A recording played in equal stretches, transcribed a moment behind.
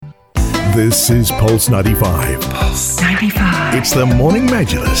This is Pulse 95. Pulse 95. It's the Morning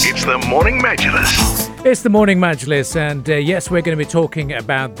Majlis. It's the Morning Majlis. It's the Morning Majlis, and yes, we're going to be talking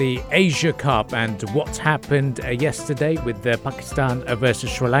about the Asia Cup and what's happened yesterday with Pakistan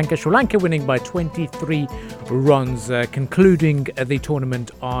versus Sri Lanka. Sri Lanka winning by 23 runs, concluding the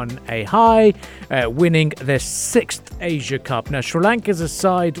tournament on a high, winning their 6th Asia Cup. Now, Sri Lanka's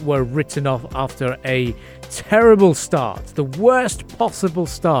side were written off after a terrible start, the worst possible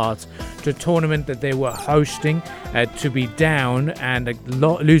start to a tournament that they were hosting, to be down and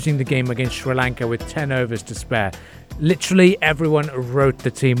losing the game against Sri Lanka with 10 overs to spare. Literally everyone wrote the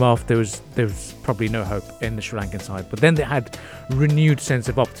team off. There was probably no hope in the Sri Lankan side, but then they had renewed sense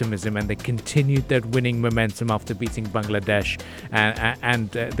of optimism and they continued their winning momentum after beating Bangladesh, and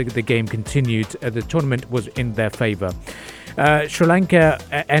the game continued. The tournament was in their favour. Sri Lanka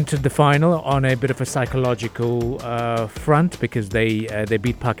entered the final on a bit of a psychological front because they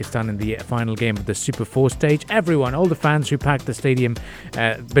beat Pakistan in the final game of the Super 4 stage. Everyone, all the fans who packed the stadium,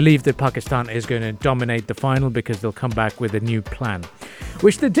 believe that Pakistan is going to dominate the final because they'll come back with a new plan,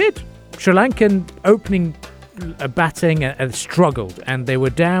 which they did. Sri Lankan opening batting struggled, and they were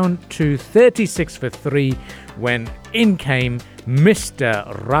down to 36 for 3 when in came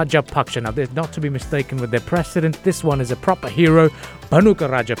Mr. Rajapaksa. Now, not to be mistaken with their precedent, this one is a proper hero, Bhanuka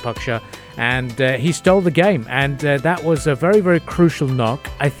Rajapaksa, and he stole the game, and that was a very, very crucial knock.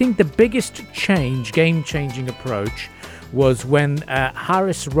 I think the biggest change, game-changing approach, was when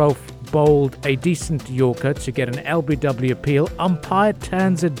Haris Rauf bowled a decent Yorker to get an LBW appeal. Umpire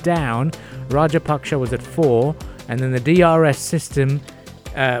turns it down. Rajapaksa was at 4, and then the DRS system,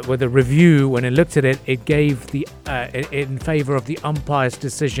 with a review, when it looked at it, it gave the in favour of the umpire's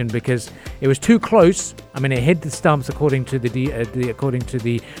decision because it was too close. I mean, it hit the stumps according to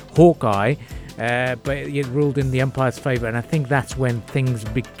the Hawkeye, but it ruled in the umpire's favour, and I think that's when things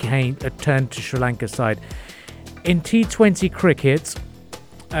became turned to Sri Lanka's side. In T20 cricket,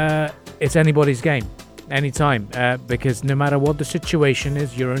 it's anybody's game, anytime, because no matter what the situation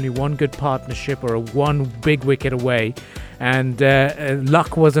is, you're only one good partnership or one big wicket away. And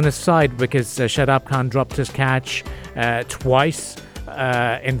luck was on his side because Shadab Khan dropped his catch twice.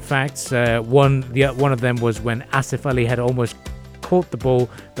 In fact, one of them was when Asif Ali had almost caught the ball,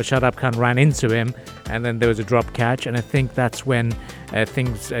 but Shadab Khan ran into him, and then there was a drop catch. And I think that's when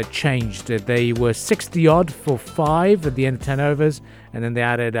things changed. They were 60-odd for 5 at the end of 10 overs, and then they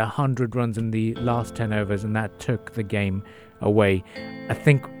added 100 runs in the last 10 overs, and that took the game away. I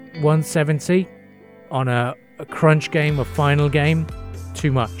think 170 on a crunch game, a final game,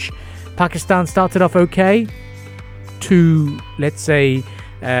 too much. Pakistan started off okay, too, let's say,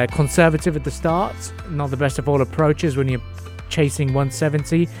 conservative at the start. Not the best of all approaches when you're chasing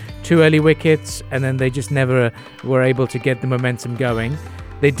 170. 2 early wickets, and then they just never were able to get the momentum going.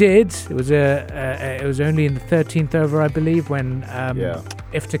 They did. It was only in the 13th over, I believe, when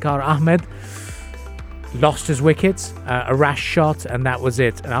Iftikhar Ahmed lost his wickets, a rash shot, and that was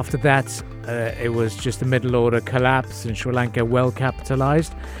it. And after that, it was just a middle order collapse, and Sri Lanka well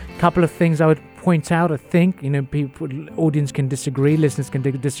capitalized. A couple of things I would point out, I think, audience can disagree, listeners can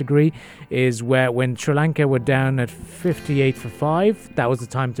disagree, is when Sri Lanka were down at 58 for 5, that was the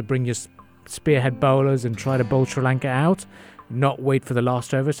time to bring your spearhead bowlers and try to bowl Sri Lanka out, not wait for the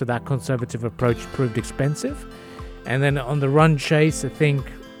last over. So that conservative approach proved expensive. And then on the run chase, I think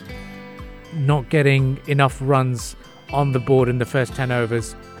not getting enough runs on the board in the first 10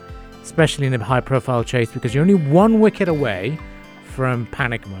 overs, especially in a high-profile chase, because you're only one wicket away from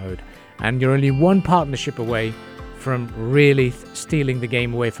panic mode, and you're only one partnership away from really stealing the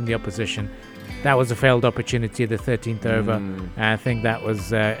game away from the opposition. That was a failed opportunity at the 13th over. And I think that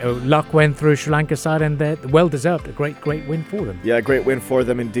was luck went through Sri Lanka's side, and well-deserved. A great win for them. Yeah, great win for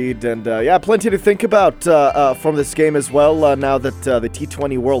them indeed. And plenty to think about from this game as well, now that the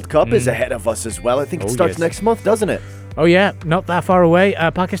T20 World Cup is ahead of us as well. I think it starts next month, doesn't it? Oh yeah, not that far away.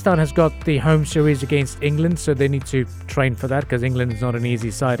 Pakistan has got the home series against England, so they need to train for that because England is not an easy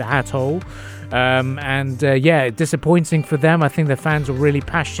side at all. Disappointing for them. I think the fans were really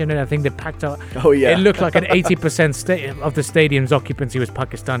passionate. I think they packed up. Oh yeah. It looked like an 80% of the stadium's occupancy was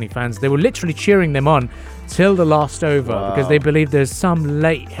Pakistani fans. They were literally cheering them on till the last over because they believe there's some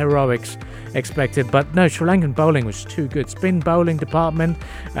late heroics expected. But no, Sri Lankan bowling was too good. Spin bowling department.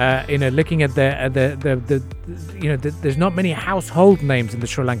 Looking at there's not many household names in the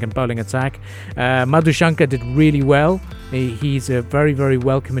Sri Lankan bowling attack. Madhushankar did really well. He's a very, very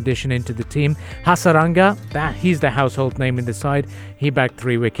welcome addition into the team. Hasaranga, he's the household name in the side. He bagged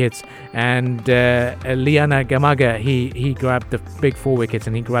 3 wickets. And Liana Gamaga, he grabbed the big 4 wickets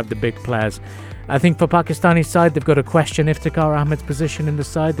and he grabbed the big players. I think for Pakistani side, they've got to question Iftikhar Ahmed's position in the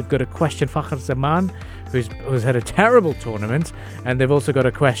side. They've got to question Fakhar Zaman, who's had a terrible tournament. And they've also got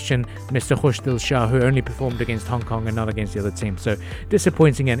to question Mr. Khushdil Shah, who only performed against Hong Kong and not against the other team. So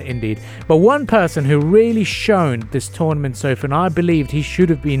disappointing indeed. But one person who really shone this tournament so far, and I believed he should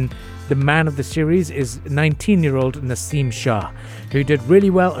have been the man of the series, is 19-year-old Naseem Shah, who did really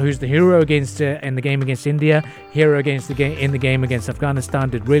well, who's the hero in the game against India, hero in the game against Afghanistan,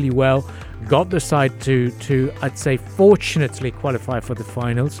 did really well, got the side to I'd say fortunately qualify for the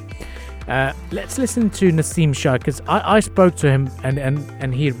finals. Let's listen to Naseem Shah, because I spoke to him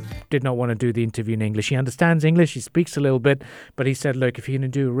and he did not want to do the interview in English. He understands English, he speaks a little bit, but he said, look, if you're going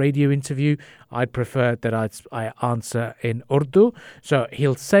to do a radio interview, I'd prefer that I answer in Urdu. So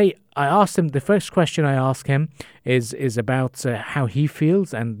he'll say, I asked him, the first question I asked him is about how he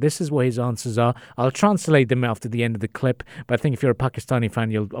feels, and this is what his answers are. I'll translate them after the end of the clip, but I think if you're a Pakistani fan,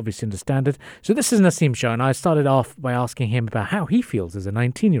 you'll obviously understand it. So this is Naseem Shah, and I started off by asking him about how he feels as a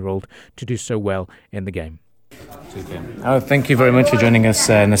 19-year-old to do so well in the game. Thank you very much for joining us,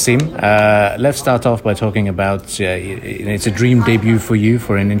 Naseem. Let's start off by talking about it's a dream debut for you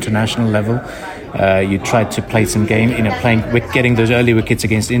for an international level. You tried to play some game, getting those early wickets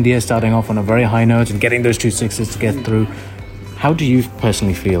against India, starting off on a very high note and getting those 2 sixes to get through. How do you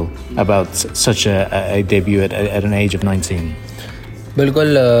personally feel about such a debut at an age of 19?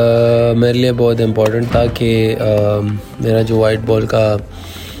 बिल्कुल मेरे लिए बहुत important था कि मेरा जो white ball का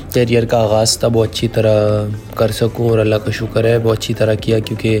career का आगाज़ था वो अच्छी तरह कर सकूं, और अल्लाह का शुक्र है बहुत अच्छी तरह किया,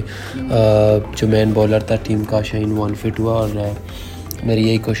 क्योंकि जो मेन बॉलर था टीम का शाहीन वो अनफिट हुआ, और मेरी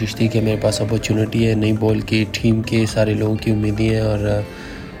यही कोशिश थी कि मेरे पास अपॉर्चुनिटी है नई बॉल की, टीम के सारे लोगों की उम्मीदें हैं, और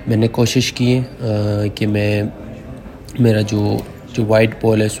मैंने कोशिश की कि मेरा जो वाइट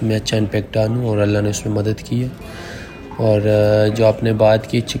बॉल है उसमें अच्छा इम्पैक्ट डालूं, और अल्लाह ने उसमें मदद की है। और जो आपने बात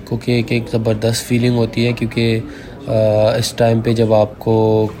की चिक्को की, एक ज़बरदस्त फीलिंग होती है, क्योंकि इस टाइम पे जब आपको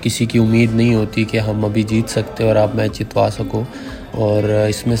किसी की उम्मीद नहीं होती कि हम अभी जीत सकते और आप मैच जितवा सको, और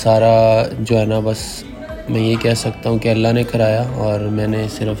इसमें सारा जो है ना, बस मैं ये कह सकता हूँ कि अल्लाह ने कराया और मैंने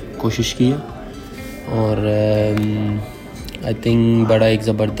सिर्फ कोशिश की है। और आई थिंक बड़ा एक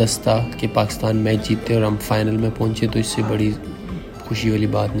ज़बरदस्त था कि पाकिस्तान मैच जीते और हम फाइनल में पहुँचे, तो इससे बड़ी खुशी वाली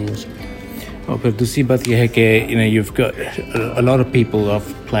बात नहीं हो सकती। और फिर दूसरी बात यह है कि you've got a lot of people, of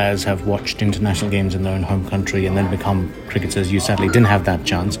players have watched international games in their own home country and then become cricketers. You sadly didn't have that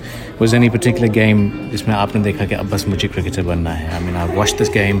chance. Was there any particular game जिसमें आपने देखा कि अब बस मुझे cricketer बनना है? I mean, I watched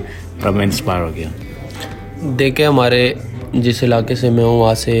this game और अब मैं इंस्पायर हो गया। देखे हमारे जिस इलाके से मैं हूँ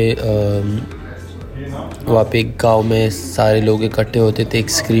वहाँ से वहाँ पे एक गाँव में सारे लोग इकट्ठे होते थे, एक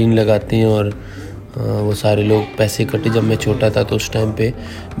स्क्रीन लगाते हैं और वो सारे लोग पैसे इकट्ठे। जब मैं छोटा था तो उस टाइम पे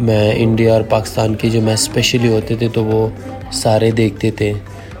मैं इंडिया और पाकिस्तान के जो मैच स्पेशली होते थे तो वो सारे देखते थे।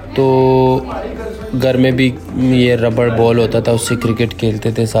 तो घर में भी ये रबड़ बॉल होता था, उससे क्रिकेट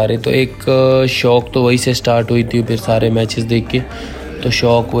खेलते थे सारे। तो एक शौक़ तो वहीं से स्टार्ट हुई थी, फिर सारे मैचेस देख के तो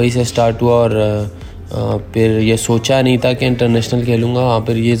शौक़ वहीं से स्टार्ट हुआ। और फिर ये सोचा नहीं था कि इंटरनेशनल खेलूँगा, हाँ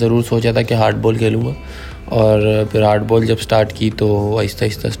फिर ये ज़रूर सोचा था कि हार्ड बॉल खेलूँगा। और फिर हार्ड बॉल जब स्टार्ट की तो Aahista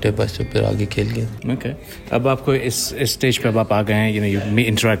Aahista step by step फिर आगे खेल गया। ओके, अब आपको इस स्टेज पे अब आप आ गए हैं, you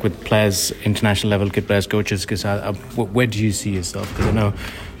interact with players, international level के players, coaches के साथ। अब where do you see yourself? Because I know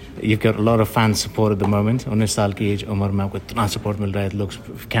you've got a lot of fan support at the moment. 19 साल की एज उम्र में आपको इतना सपोर्ट मिल रहा है, लोग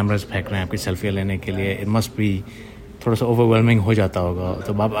कैमरास फेंक रहे हैं आपकी सेल्फी लेने के लिए। It must be थोड़ा सा ओवरवेलमिंग हो जाता होगा।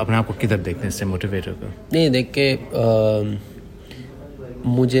 तो आप अपने आप को किधर देखते हैं इससे मोटिवेट होकर? नहीं, देख के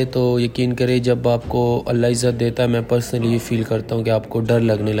मुझे तो यकीन करे जब आपको अल्लाह इज़्ज़त देता है, मैं पर्सनली ये फ़ील करता हूँ कि आपको डर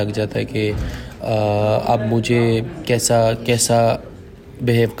लगने लग जाता है कि अब मुझे कैसा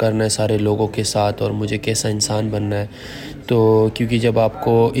बिहेव करना है सारे लोगों के साथ और मुझे कैसा इंसान बनना है। तो क्योंकि जब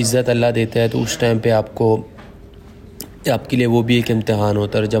आपको इज़्ज़त अल्लाह देता है तो उस टाइम पे आपके लिए वो भी एक इम्तिहान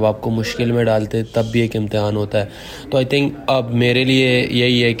होता है, और जब आपको मुश्किल में डालते तब भी एक इम्तिहान होता है। तो आई थिंक अब मेरे लिए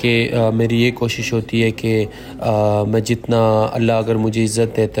यही है कि मेरी ये कोशिश होती है कि मैं जितना अल्लाह अगर मुझे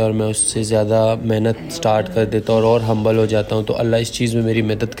इज़्ज़त देता है और मैं उससे ज़्यादा मेहनत स्टार्ट कर देता हूँ और हम्बल हो जाता हूँ तो अल्लाह इस चीज़ में मेरी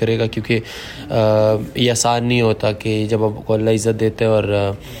मदद करेगा। क्योंकि ये आसान नहीं होता कि जब आपको अल्लाह इज़्ज़त देता है और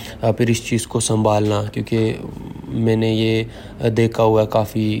फिर इस चीज़ को संभालना, क्योंकि मैंने ये देखा हुआ है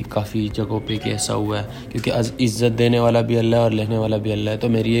काफ़ी जगहों पे कि ऐसा हुआ है, क्योंकि इज़्ज़त देने वाला भी अल्लाह है और लेने वाला भी अल्लाह है। तो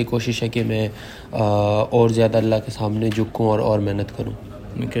मेरी ये कोशिश है कि मैं और ज़्यादा अल्लाह के सामने झुकूँ और मेहनत करूँ।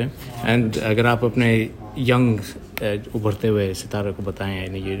 ओके, एंड अगर आप अपने यंग उभरते हुए सितारे को बताएं,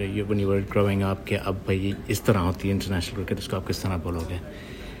 when you were growing up, कि अब भाई इस तरह होती है इंटरनेशनल क्रिकेट, इसको आप किस तरह बोलोगे?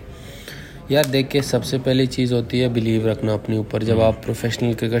 यार देख के सबसे पहली चीज़ होती है बिलीव रखना अपने ऊपर। जब आप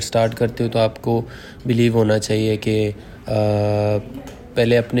प्रोफेशनल क्रिकेट स्टार्ट करते हो तो आपको बिलीव होना चाहिए कि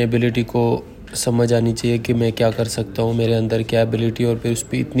पहले अपने एबिलिटी को समझ आनी चाहिए कि मैं क्या कर सकता हूँ, मेरे अंदर क्या एबिलिटी, और फिर उस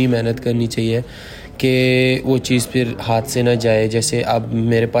पर इतनी मेहनत करनी चाहिए कि वो चीज़ फिर हाथ से ना जाए। जैसे अब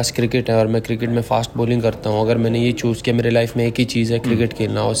मेरे पास क्रिकेट है और मैं क्रिकेट में फ़ास्ट बॉलिंग करता हूँ, अगर मैंने ये चूज़ किया, मेरे लाइफ में एक ही चीज़ है क्रिकेट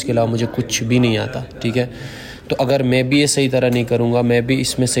खेलना, उसके अलावा मुझे कुछ भी नहीं आता, ठीक है। तो अगर मैं भी ये सही तरह नहीं करूँगा, मैं भी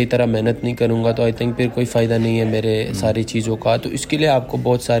इसमें सही तरह मेहनत नहीं करूँगा, तो आई थिंक फिर कोई फ़ायदा नहीं है मेरे सारी चीज़ों का। तो इसके लिए आपको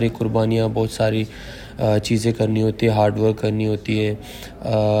बहुत सारी कुर्बानियाँ, बहुत सारी चीज़ें करनी होती है, हार्ड वर्क करनी होती है।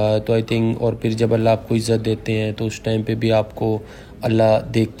 तो आई थिंक, और फिर जब अल्लाह आपको इज़्ज़त देते हैं तो उस टाइम पे भी आपको अल्लाह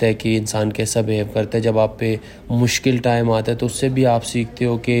देखता है कि इंसान कैसा बिहेव करता है। जब आप पे मुश्किल टाइम आता है तो उससे भी आप सीखते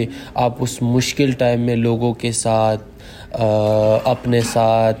हो कि आप उस मुश्किल टाइम में लोगों के साथ, अपने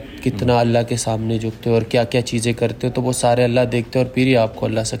साथ कितना अल्लाह के सामने झुकते हो और क्या क्या चीज़ें करते हो, तो वो सारे अल्लाह देखते हो और फिर ही आपको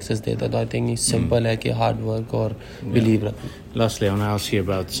अल्लाह सक्सेस देता है। तो आई थिंक सिंपल है कि हार्ड वर्क और बिलीव रखना। Lastly, I want to ask you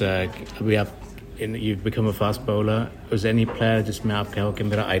about you've become a fast bowler. Was there any player जिसमें आप कहो कि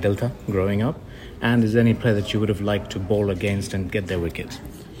मेरा idol था growing up? And is there any player that you would have liked to bowl against and get their wicket?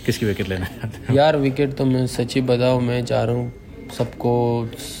 किसकी wicket लेना है? यार विकेट तो मैं सच्ची बताऊँ, मैं चाह रहा हूँ सबको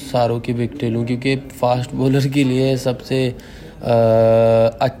सारों की विकेट लूँ, क्योंकि फास्ट बॉलर के लिए सबसे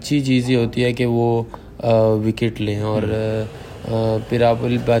अच्छी चीज़ ये होती है कि वो विकेट लें। और फिर आप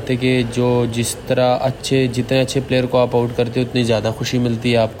बात है कि जितने अच्छे प्लेयर को आप आउट करते हो उतनी ज़्यादा खुशी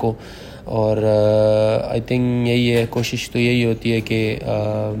मिलती है आपको। और आई थिंक यही है, कोशिश तो यही होती है कि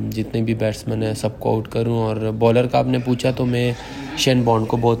जितने भी बैट्समैन हैं सबको आउट करूं। और बॉलर का आपने पूछा तो मैं शेन बॉन्ड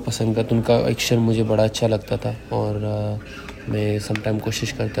को बहुत पसंद करता, उनका एक्शन मुझे बड़ा अच्छा लगता था और मैं समटाइम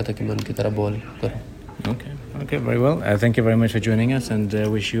कोशिश करता था कि मैं उनकी तरह बॉल करूं। Okay, very well. Thank you very much for joining us and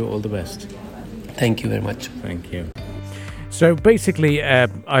wish you all the best. Thank you very much. Thank you. So basically,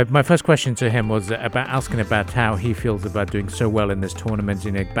 my first question to him was about asking about how he feels about doing so well in this tournament,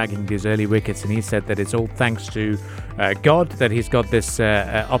 bagging these early wickets, and he said that it's all thanks to God that he's got this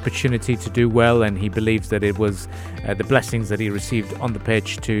opportunity to do well, and he believes that it was the blessings that he received on the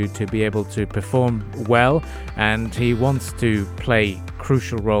pitch to be able to perform well, and he wants to play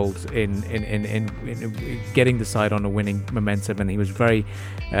crucial roles in getting the side on a winning momentum, and he was very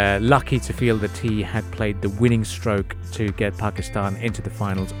lucky to feel that he had played the winning stroke to get Pakistan into the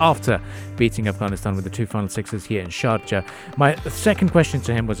finals after beating Afghanistan with the 2 final sixes here in Sharjah. My second question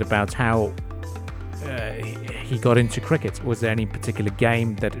to him was about how he got into cricket. Was there any particular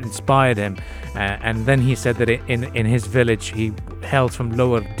game that inspired him? And then he said that in his village, he hails from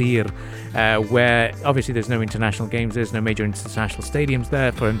Lower Dir, where obviously there's no international games, there's no major international stadiums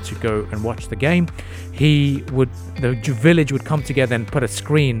there for him to go and watch the game. The village would come together and put a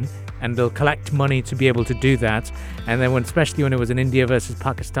screen, and they'll collect money to be able to do that. And then especially when it was an India versus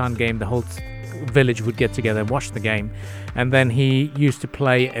Pakistan game, the whole village would get together and watch the game. And then he used to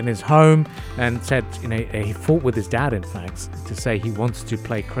play in his home and said, he fought with his dad, in fact, to say he wants to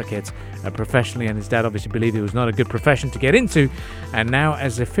play cricket professionally, and his dad obviously believed it was not a good profession to get into. And now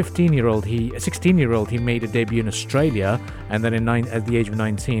as a 16-year-old, he made a debut in Australia, and then at the age of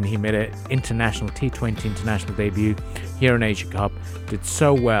 19 he made an international T20 international debut here in Asia Cup, did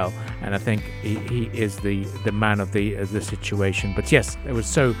so well, and I think he is the man of the situation. But yes, it was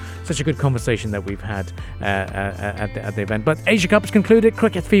such a good conversation that we've had at the event. But Asia Cup is concluded,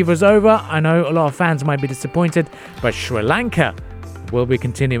 cricket fever is over. I know a lot of fans might be disappointed, but Sri Lanka will be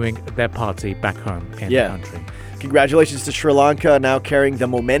continuing their party back home in the country. Congratulations to Sri Lanka, now carrying the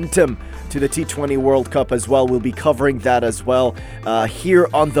momentum to the T20 World Cup as well. We'll be covering that as well here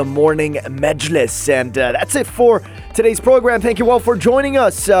on the Morning Majlis. And that's it for today's program. Thank you all for joining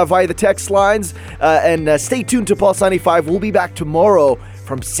us via the text lines. And stay tuned to Pulse 95. We'll be back tomorrow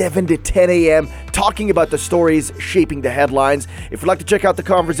from 7 to 10 a.m. talking about the stories shaping the headlines. If you'd like to check out the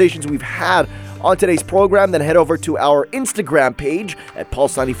conversations we've had on today's program, then head over to our Instagram page at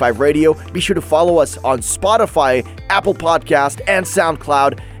Pulse 95 Radio. Be sure to follow us on Spotify, Apple Podcast, and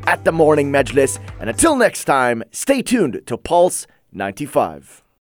SoundCloud at The Morning Majlis. And until next time, stay tuned to Pulse 95.